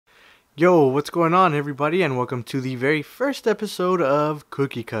Yo, what's going on, everybody, and welcome to the very first episode of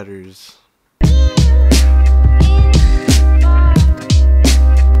Cookie Cutters.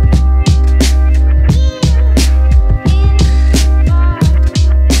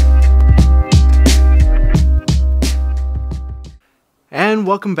 And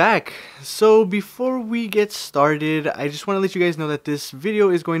welcome back. So before we get started, I just want to let you guys know that this video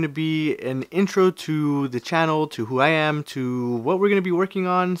is going to be an intro to the channel, to who I am, to what we're going to be working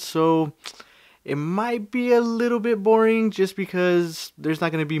on. So it might be a little bit boring just because there's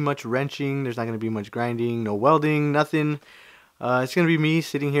not going to be much wrenching, there's not going to be much grinding, no welding, nothing. It's going to be me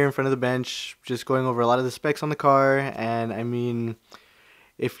sitting here in front of the bench, just going over a lot of the specs on the car. And I mean,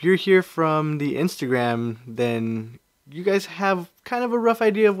 if you're here from the Instagram, then you guys have kind of a rough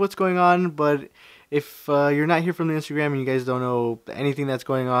idea of what's going on. But if you're not here from the Instagram and you guys don't know anything that's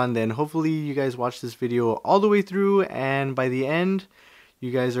going on, then hopefully you guys watch this video all the way through, and by the end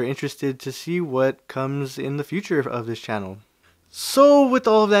you guys are interested to see what comes in the future of this channel. So with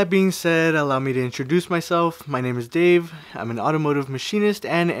all of that being said, allow me to introduce myself. My name is Dave. I'm an automotive machinist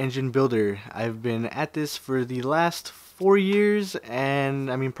and engine builder. I've been at this for the last 4 years, and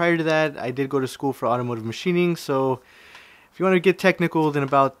I mean, prior to that I did go to school for automotive machining. So if you want to get technical, then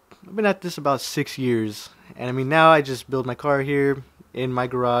I've been at this about 6 years. And I mean, now I just build my car here in my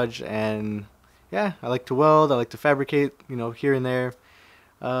garage, and yeah, I like to weld, I like to fabricate, here and there.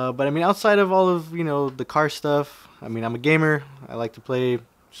 But I mean, outside of all of, the car stuff, I mean, I'm a gamer. I like to play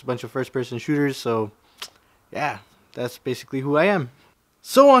just a bunch of first-person shooters. So yeah, that's basically who I am.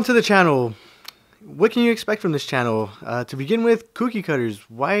 So on to the channel. What can you expect from this channel? To begin with, Cookie Cutters.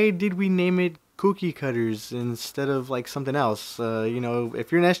 Why did we name it Cookie Cutters instead of like something else?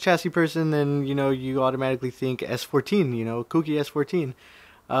 If you're an S chassis person, then you automatically think S14, Cookie S14.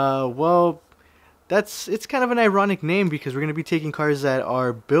 Well, it's kind of an ironic name because we're going to be taking cars that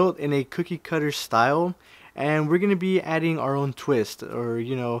are built in a cookie cutter style, and we're going to be adding our own twist. Or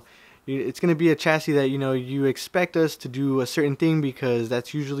it's going to be a chassis that you expect us to do a certain thing, because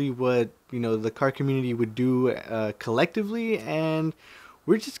that's usually what the car community would do collectively, and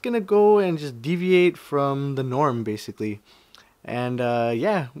we're just gonna go and just deviate from the norm, basically. And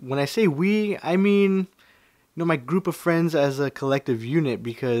yeah, when I say we, I mean my group of friends as a collective unit,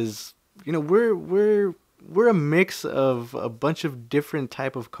 because we're a mix of a bunch of different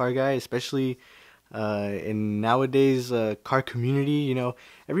type of car guy, especially in nowadays car community.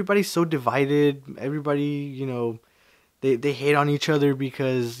 Everybody's so divided. Everybody, they hate on each other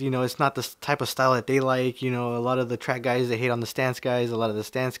because it's not the type of style that they like. A lot of the track guys, they hate on the stance guys. A lot of the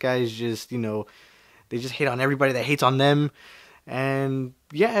stance guys just they just hate on everybody that hates on them. And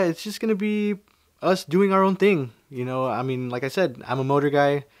yeah, it's just gonna be us doing our own thing. I mean, like I said, I'm a motor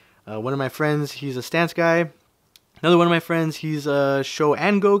guy. One of my friends, he's a stance guy. Another one of my friends, he's a show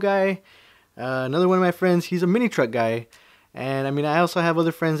and go guy. Another one of my friends, he's a mini truck guy. And I mean, I also have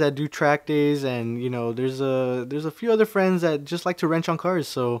other friends that do track days, and there's a few other friends that just like to wrench on cars.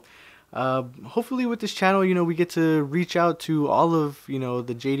 So hopefully with this channel, we get to reach out to all of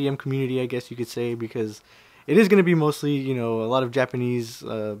the JDM community, I guess you could say, because it is going to be mostly a lot of Japanese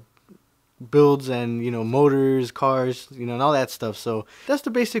builds and motors, cars, and all that stuff. So that's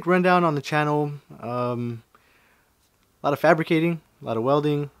the basic rundown on the channel. A lot of fabricating, a lot of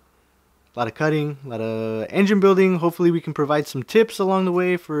welding, a lot of cutting, a lot of engine building. Hopefully we can provide some tips along the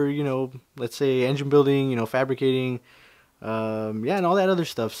way for, let's say engine building, fabricating, yeah, and all that other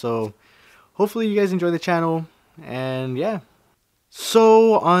stuff. So hopefully you guys enjoy the channel, and yeah.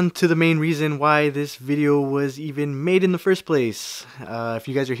 So on to the main reason why this video was even made in the first place. If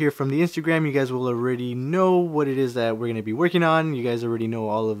you guys are here from the Instagram, you guys will already know what it is that we're going to be working on. You guys already know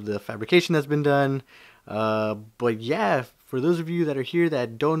all of the fabrication that's been done. But yeah, for those of you that are here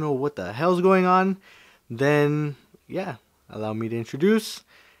that don't know what the hell's going on, then yeah, allow me to introduce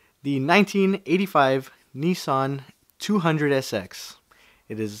the 1985 Nissan 200SX.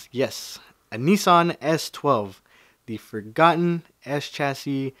 It is, yes, a Nissan S12, the forgotten S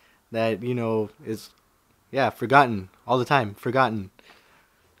chassis that, is, yeah, forgotten all the time, forgotten.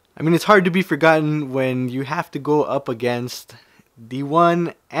 I mean, it's hard to be forgotten when you have to go up against the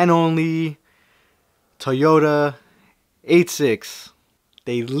one and only Toyota 86.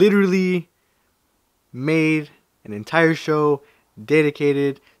 They literally made an entire show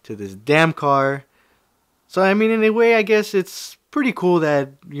dedicated to this damn car. So I mean, in a way, I guess it's pretty cool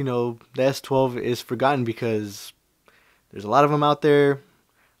that the S12 is forgotten, because there's a lot of them out there.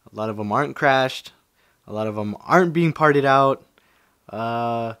 A lot of them aren't crashed. A lot of them aren't being parted out.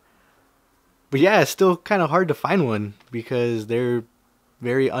 But yeah, it's still kind of hard to find one because they're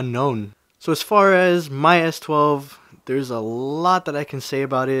very unknown. So as far as my S12, there's a lot that I can say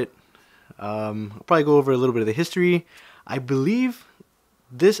about it. I'll probably go over a little bit of the history. I believe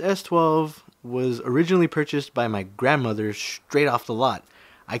this S12 was originally purchased by my grandmother straight off the lot.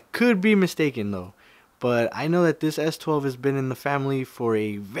 I could be mistaken though, but I know that this S12 has been in the family for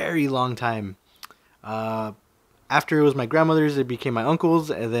a very long time. After it was my grandmother's, it became my uncle's,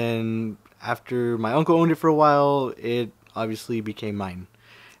 and then after my uncle owned it for a while, it obviously became mine.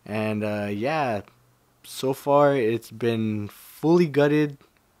 And yeah, so far it's been fully gutted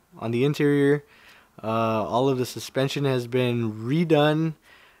on the interior. All of the suspension has been redone.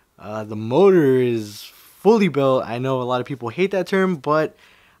 The motor is fully built. I know a lot of people hate that term, but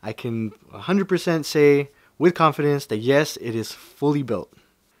I can 100% say with confidence that yes, it is fully built.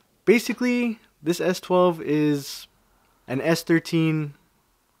 Basically, this S12 is an S13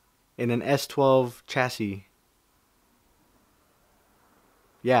 in an S12 chassis.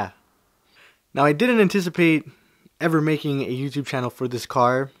 Yeah. Now, I didn't anticipate ever making a YouTube channel for this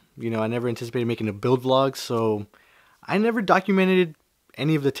car. You know, I never anticipated making a build vlog, so I never documented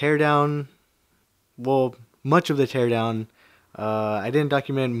any of the teardown. Well, much of the teardown. I didn't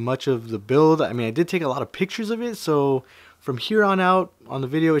document much of the build. I mean, I did take a lot of pictures of it, so from here on out on the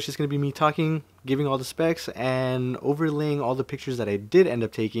video, it's just going to be me talking, giving all the specs, and overlaying all the pictures that I did end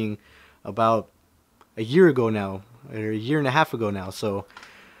up taking about a year ago now, or a year and a half ago now. So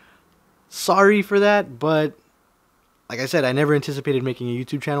sorry for that, but like I said, I never anticipated making a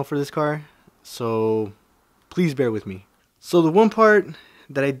YouTube channel for this car, so please bear with me. So the one part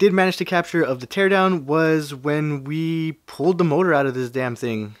that I did manage to capture of the teardown was when we pulled the motor out of this damn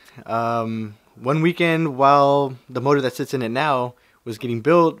thing. One weekend while the motor that sits in it now was getting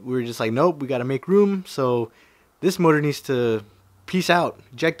built, we were just like, nope, we gotta make room, so this motor needs to peace out,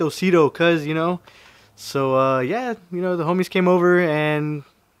 ejectocito, cuz, you know. So yeah, you know, the homies came over and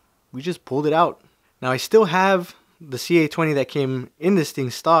we just pulled it out. Now I still have the ka24det that came in this thing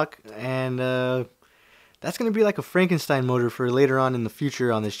stock, and that's going to be like a Frankenstein motor for later on in the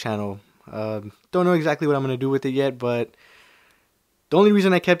future on this channel. Don't know exactly what I'm going to do with it yet, but the only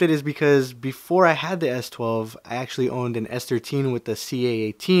reason I kept it is because before I had the S12, I actually owned an S13 with the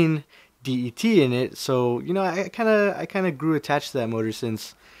ka18 DET in it. So, you know, I kind of grew attached to that motor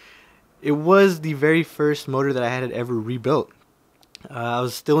since it was the very first motor that I had ever rebuilt. I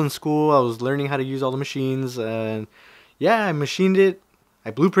was still in school. I was learning how to use all the machines, and yeah, I machined it.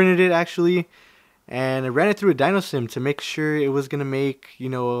 I blueprinted it actually, and I ran it through a dyno sim to make sure it was gonna make, you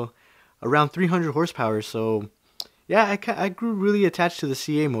know, around 300 horsepower. So yeah, I grew really attached to the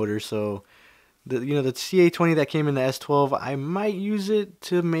CA motor. So the ka20 that came in the S12, I might use it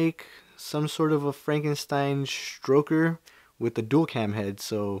to make some sort of a Frankenstein stroker with the dual cam head.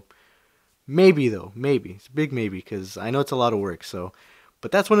 So maybe though, maybe. It's a big maybe, because I know it's a lot of work. So,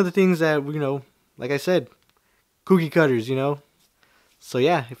 but that's one of the things that, you know, like I said, cookie cutters, you know. So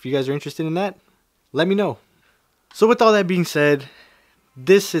yeah, if you guys are interested in that, let me know. So with all that being said,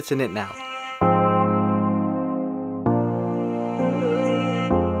 this sits in it now.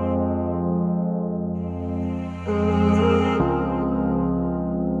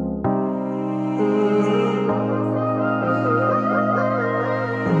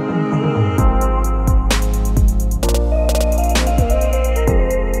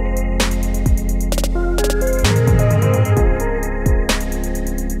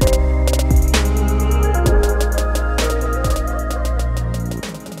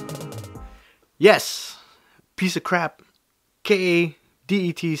 Yes, piece of crap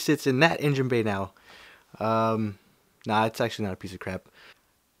ka24det sits in that engine bay now. Nah, it's actually not a piece of crap.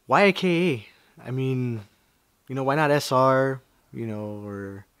 Why a KA? I mean, you know, why not SR, you know,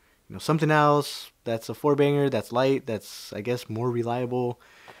 or, you know, something else that's a four-banger, that's light, that's, I guess, more reliable?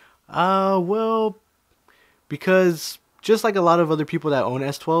 Well, because just like a lot of other people that own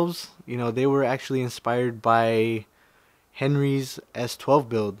S12s, you know, they were actually inspired by Henry's S12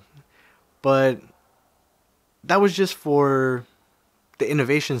 build. But that was just for the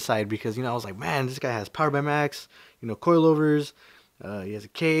innovation side, because, you know, I was like, man, this guy has power by max, you know, coilovers, he has a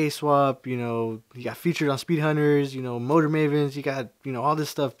K swap, you know, he got featured on Speed Hunters, you know, Motor Mavens, he got, you know, all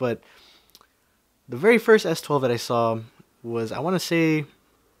this stuff. But the very first S12 that I saw was, I want to say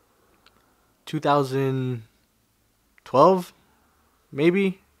 2012,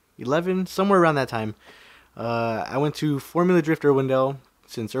 maybe 11, somewhere around that time. I went to Formula Drift Irwindale,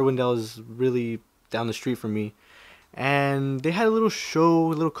 since Irwindale is really down the street from me, and they had a little show,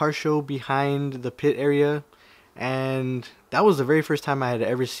 a little car show behind the pit area, and that was the very first time I had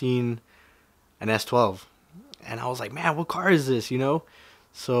ever seen an S12, and I was like, man, what car is this, you know?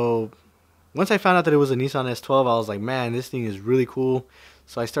 So once I found out that it was a Nissan S12, I was like, man, this thing is really cool.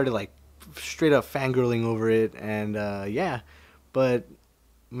 So I started like straight up fangirling over it, and yeah, but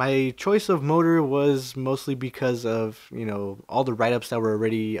my choice of motor was mostly because of, you know, all the write-ups that were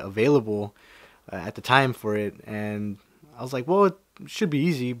already available at the time for it. And I was like, well, it should be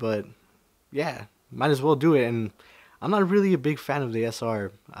easy, but yeah, might as well do it. And I'm not really a big fan of the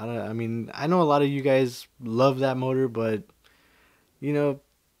SR. I mean, I know a lot of you guys love that motor, but, you know,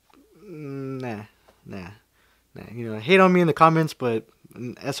 nah. You know, hate on me in the comments, but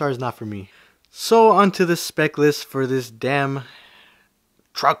SR is not for me. So onto the spec list for this damn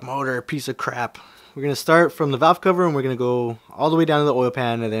truck motor piece of crap. We're going to start from the valve cover, and we're going to go all the way down to the oil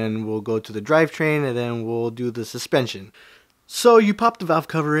pan, and then we'll go to the drivetrain, and then we'll do the suspension. So you pop the valve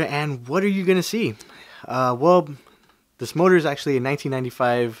cover, and what are you going to see? Well, this motor is actually a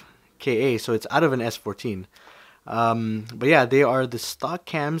 1995 Ka, so it's out of an S14. But yeah, they are the stock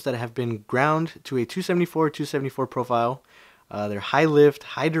cams that have been ground to a 274 profile. They're high lift,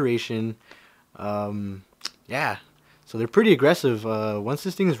 high duration. Yeah, so they're pretty aggressive. Once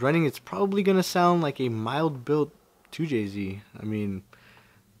this thing is running, it's probably gonna sound like a mild built 2JZ. I mean,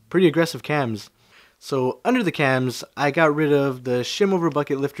 pretty aggressive cams. So under the cams, I got rid of the shim over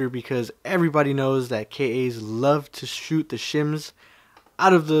bucket lifter because everybody knows that KAs love to shoot the shims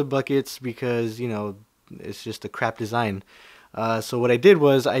out of the buckets because, you know, it's just a crap design. So what I did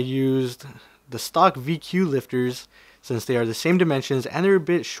was I used the stock VQ lifters, since they are the same dimensions and they're a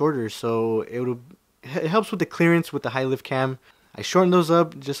bit shorter, so it helps with the clearance with the high lift cam. I shortened those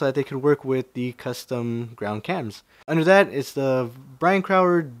up just so that they could work with the custom ground cams. Under that, it's the Brian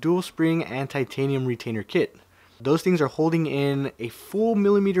Crower dual spring and titanium retainer kit. Those things are holding in a full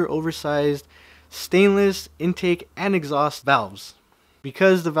millimeter oversized stainless intake and exhaust valves.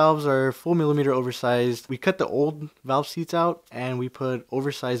 Because the valves are full millimeter oversized, we cut the old valve seats out and we put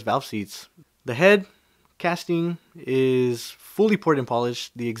oversized valve seats. The head casting is fully poured and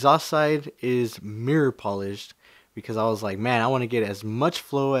polished. The exhaust side is mirror polished because I was like, man, I want to get as much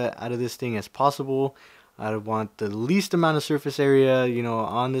flow out of this thing as possible. I want the least amount of surface area, you know,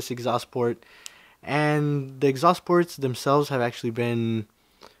 on this exhaust port. And the exhaust ports themselves have actually been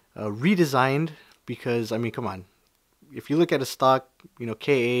redesigned because, I mean, come on. If you look at a stock, you know,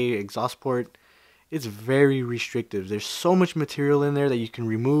 KA exhaust port, it's very restrictive. There's so much material in there that you can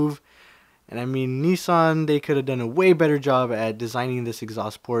remove. And I mean, Nissan, they could have done a way better job at designing this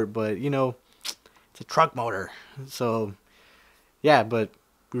exhaust port, but you know, it's a truck motor. So yeah, but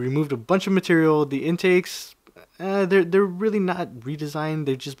we removed a bunch of material. The intakes, they're really not redesigned.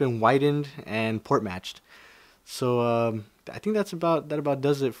 They've just been widened and port matched. So I think that about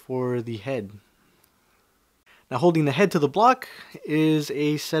does it for the head. Now holding the head to the block is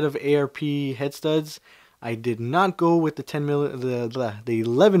a set of ARP head studs. I did not go with the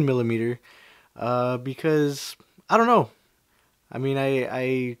 11 millimeter because I don't know. I mean,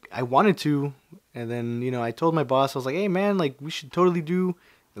 I wanted to, and then, you know, I told my boss, I was like, hey man, like we should totally do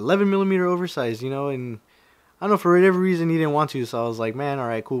 11 millimeter oversized, you know, and I don't know, for whatever reason he didn't want to, so I was like, man, all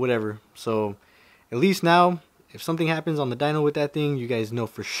right, cool, whatever. So at least now, if something happens on the dyno with that thing, you guys know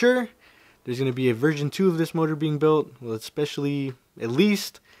for sure there's going to be a version 2 of this motor being built, well, especially at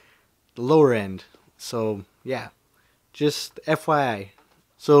least the lower end. So yeah, just FYI.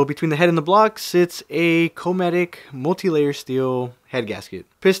 So between the head and the block sits a Comatic multi-layer steel head gasket.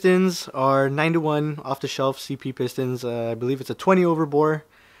 Pistons are 9-to-1 off-the-shelf CP pistons. I believe it's a 20 over bore.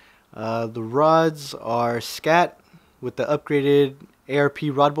 The rods are scat with the upgraded ARP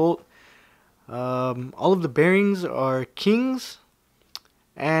rod bolt. All of the bearings are Kings.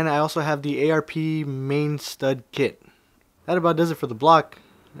 And I also have the ARP main stud kit. That about does it for the block.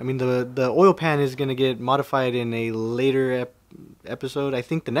 I mean, the oil pan is going to get modified in a later episode. I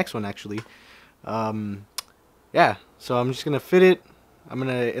think the next one, actually. Yeah, so I'm just going to fit it. I'm going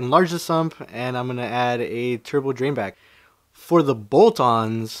to enlarge the sump, and I'm going to add a turbo drain back. For the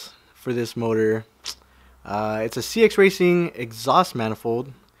bolt-ons for this motor, it's a CX Racing exhaust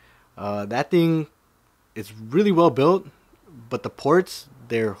manifold. That thing is really well built, but the ports,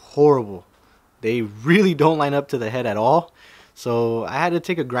 they're horrible. They really don't line up to the head at all. So I had to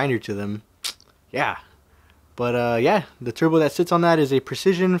take a grinder to them. Yeah. But yeah, the turbo that sits on that is a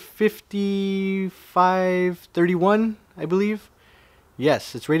Precision 5531, I believe.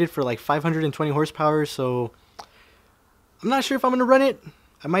 Yes, it's rated for like 520 horsepower, so I'm not sure if I'm going to run it.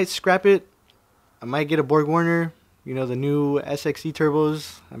 I might scrap it. I might get a Borg Warner, you know, the new SXE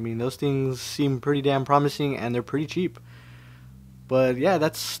turbos. I mean, those things seem pretty damn promising, and they're pretty cheap. But yeah,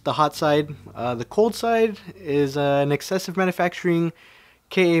 that's the hot side. The cold side is an excessive manufacturing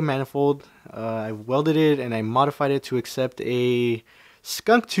KA manifold. I welded it and I modified it to accept a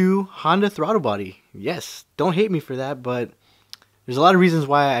Skunk 2 Honda throttle body. Yes, don't hate me for that, but there's a lot of reasons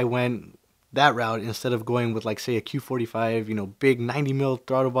why I went that route instead of going with like say a Q45, you know, big 90 mil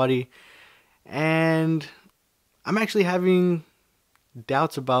throttle body. And I'm actually having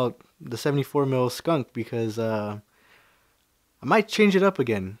doubts about the 74 mil skunk because I might change it up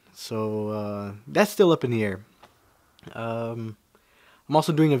again. So that's still up in the air. I'm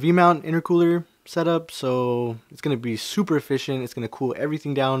also doing a V-mount intercooler setup, so it's going to be super efficient. It's going to cool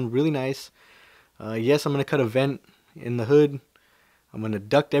everything down really nice. Yes, I'm going to cut a vent in the hood. I'm going to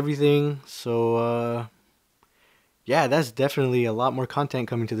duct everything. So yeah, that's definitely a lot more content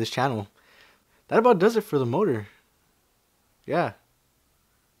coming to this channel. That about does it for the motor. Yeah.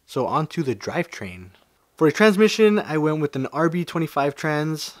 So on to the drivetrain. For a transmission, I went with an RB25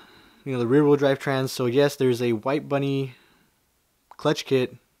 trans, you know, the rear wheel drive trans. So yes, there's a White Bunny clutch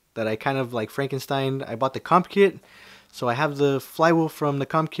kit that I kind of like Frankenstein. I bought the comp kit, so I have the flywheel from the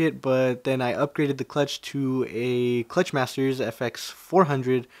comp kit, but then I upgraded the clutch to a Clutchmasters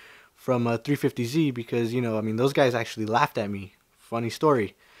FX400 from a 350Z because, you know, I mean, those guys actually laughed at me. Funny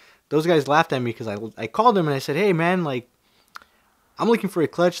story. Those guys laughed at me because I called them and I said, hey man, like, I'm looking for a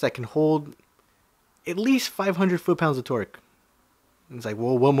clutch that can hold at least 500 foot-pounds of torque. And it's like,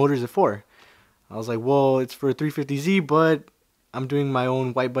 well, what motor is it for? I was like, well, it's for a 350Z, but I'm doing my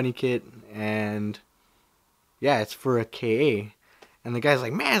own White Bunny kit, and yeah, it's for a KA. And the guy's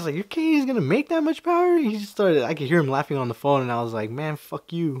like, man, it's like, your KA is gonna make that much power? He just started, I could hear him laughing on the phone, and I was like, man,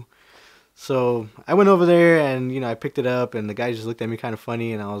 fuck you. So I went over there, and, you know, I picked it up, and the guy just looked at me kind of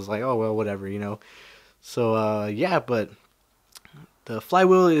funny, and I was like, oh, well, whatever, you know. So, yeah, but the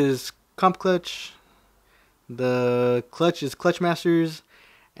flywheel is comp clutch, the clutch is Clutchmasters,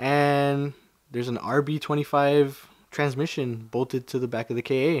 and there's an RB25 transmission bolted to the back of the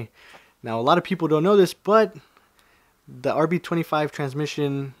KA. Now, a lot of people don't know this, but the RB25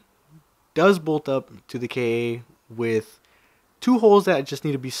 transmission does bolt up to the KA with two holes that just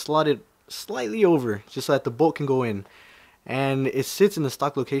need to be slotted slightly over just so that the bolt can go in. And it sits in the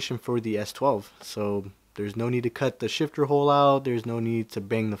stock location for the S12. So there's no need to cut the shifter hole out. There's no need to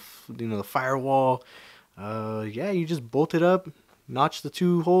bang the, you know, the firewall. Yeah, you just bolt it up, notch the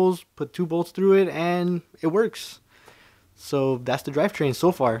two holes, put two bolts through it, and it works. So that's the drivetrain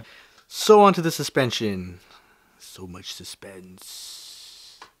so far. So on to the suspension. So much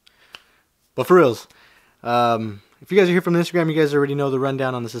suspense. But for reals, if you guys are here from Instagram, you guys already know the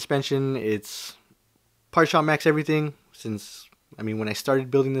rundown on the suspension. It's part shop max everything. Since, I mean, when I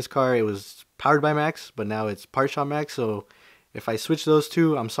started building this car, it was powered by max, but now it's part shop max. So if I switch those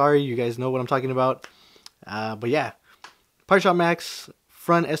two, I'm sorry, you guys know what I'm talking about. But yeah, part shop max,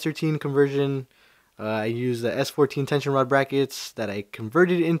 front S13 conversion. I use the S14 tension rod brackets that I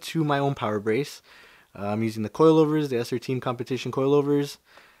converted into my own power brace. I'm using the coilovers, the S13 competition coilovers.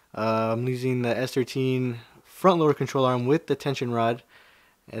 I'm using the S13 front lower control arm with the tension rod.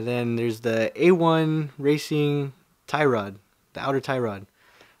 And then there's the A1 Racing tie rod, the outer tie rod.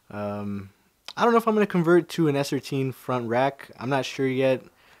 I don't know if I'm going to convert to an S13 front rack. I'm not sure yet.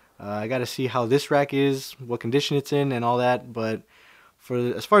 I got to see how this rack is, what condition it's in, and all that. But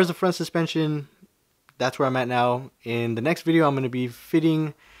as far as the front suspension, that's where I'm at now. In the next video, I'm going to be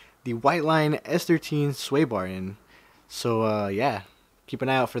fitting the Whiteline S13 sway bar in. So yeah, keep an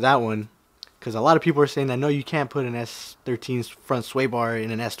eye out for that one, because a lot of people are saying that no, you can't put an S13 front sway bar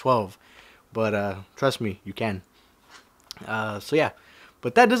in an S12, but trust me, you can. So yeah,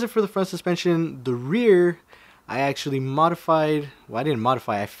 but that does it for the front suspension. The rear, I actually modified, well, I didn't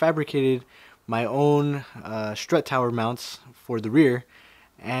modify, I fabricated my own strut tower mounts for the rear,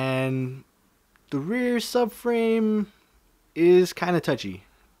 and the rear subframe is kind of touchy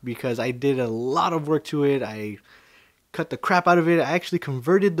because I did a lot of work to it. I cut the crap out of it. I actually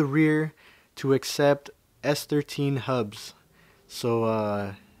converted the rear to accept S13 hubs.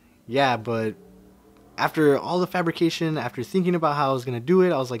 So yeah, but after all the fabrication, after thinking about how I was going to do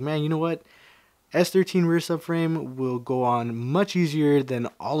it, I was like, man, you know what? S13 rear subframe will go on much easier than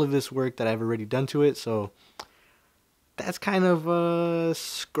all of this work that I've already done to it. So that's kind of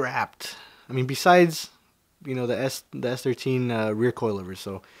scrapped. I mean, besides, you know, the S13 rear coilovers.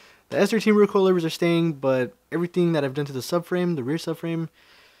 So the S13 rear coilovers are staying, but everything that I've done to the subframe, the rear subframe,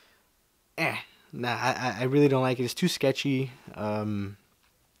 nah, I really don't like it. It's too sketchy. But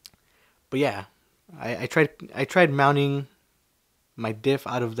yeah, I tried mounting my diff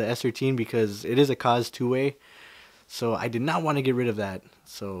out of the S13 because it is a cause two-way. So I did not want to get rid of that.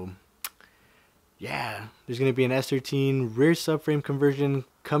 So yeah, there's going to be an S13 rear subframe conversion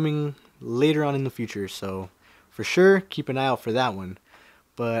coming later on in the future. So for sure, keep an eye out for that one.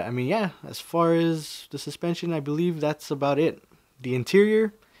 But I mean, yeah, as far as the suspension, I believe that's about it. The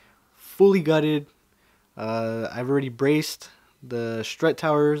interior, fully gutted. I've already braced the strut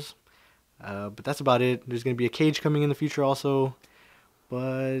towers. But that's about it. There's going to be a cage coming in the future also.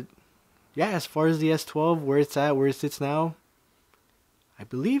 But yeah, as far as the S12, where it's at, where it sits now, I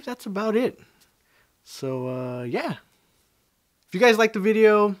believe that's about it. So yeah. If you guys liked the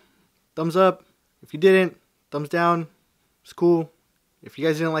video, thumbs up. If you didn't, thumbs down. It's cool. If you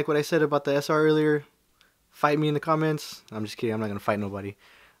guys didn't like what I said about the SR earlier, fight me in the comments. I'm just kidding. I'm not going to fight nobody.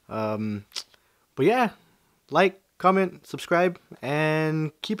 But yeah, like, comment, subscribe,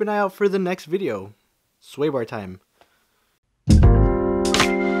 and keep an eye out for the next video. Sway bar time.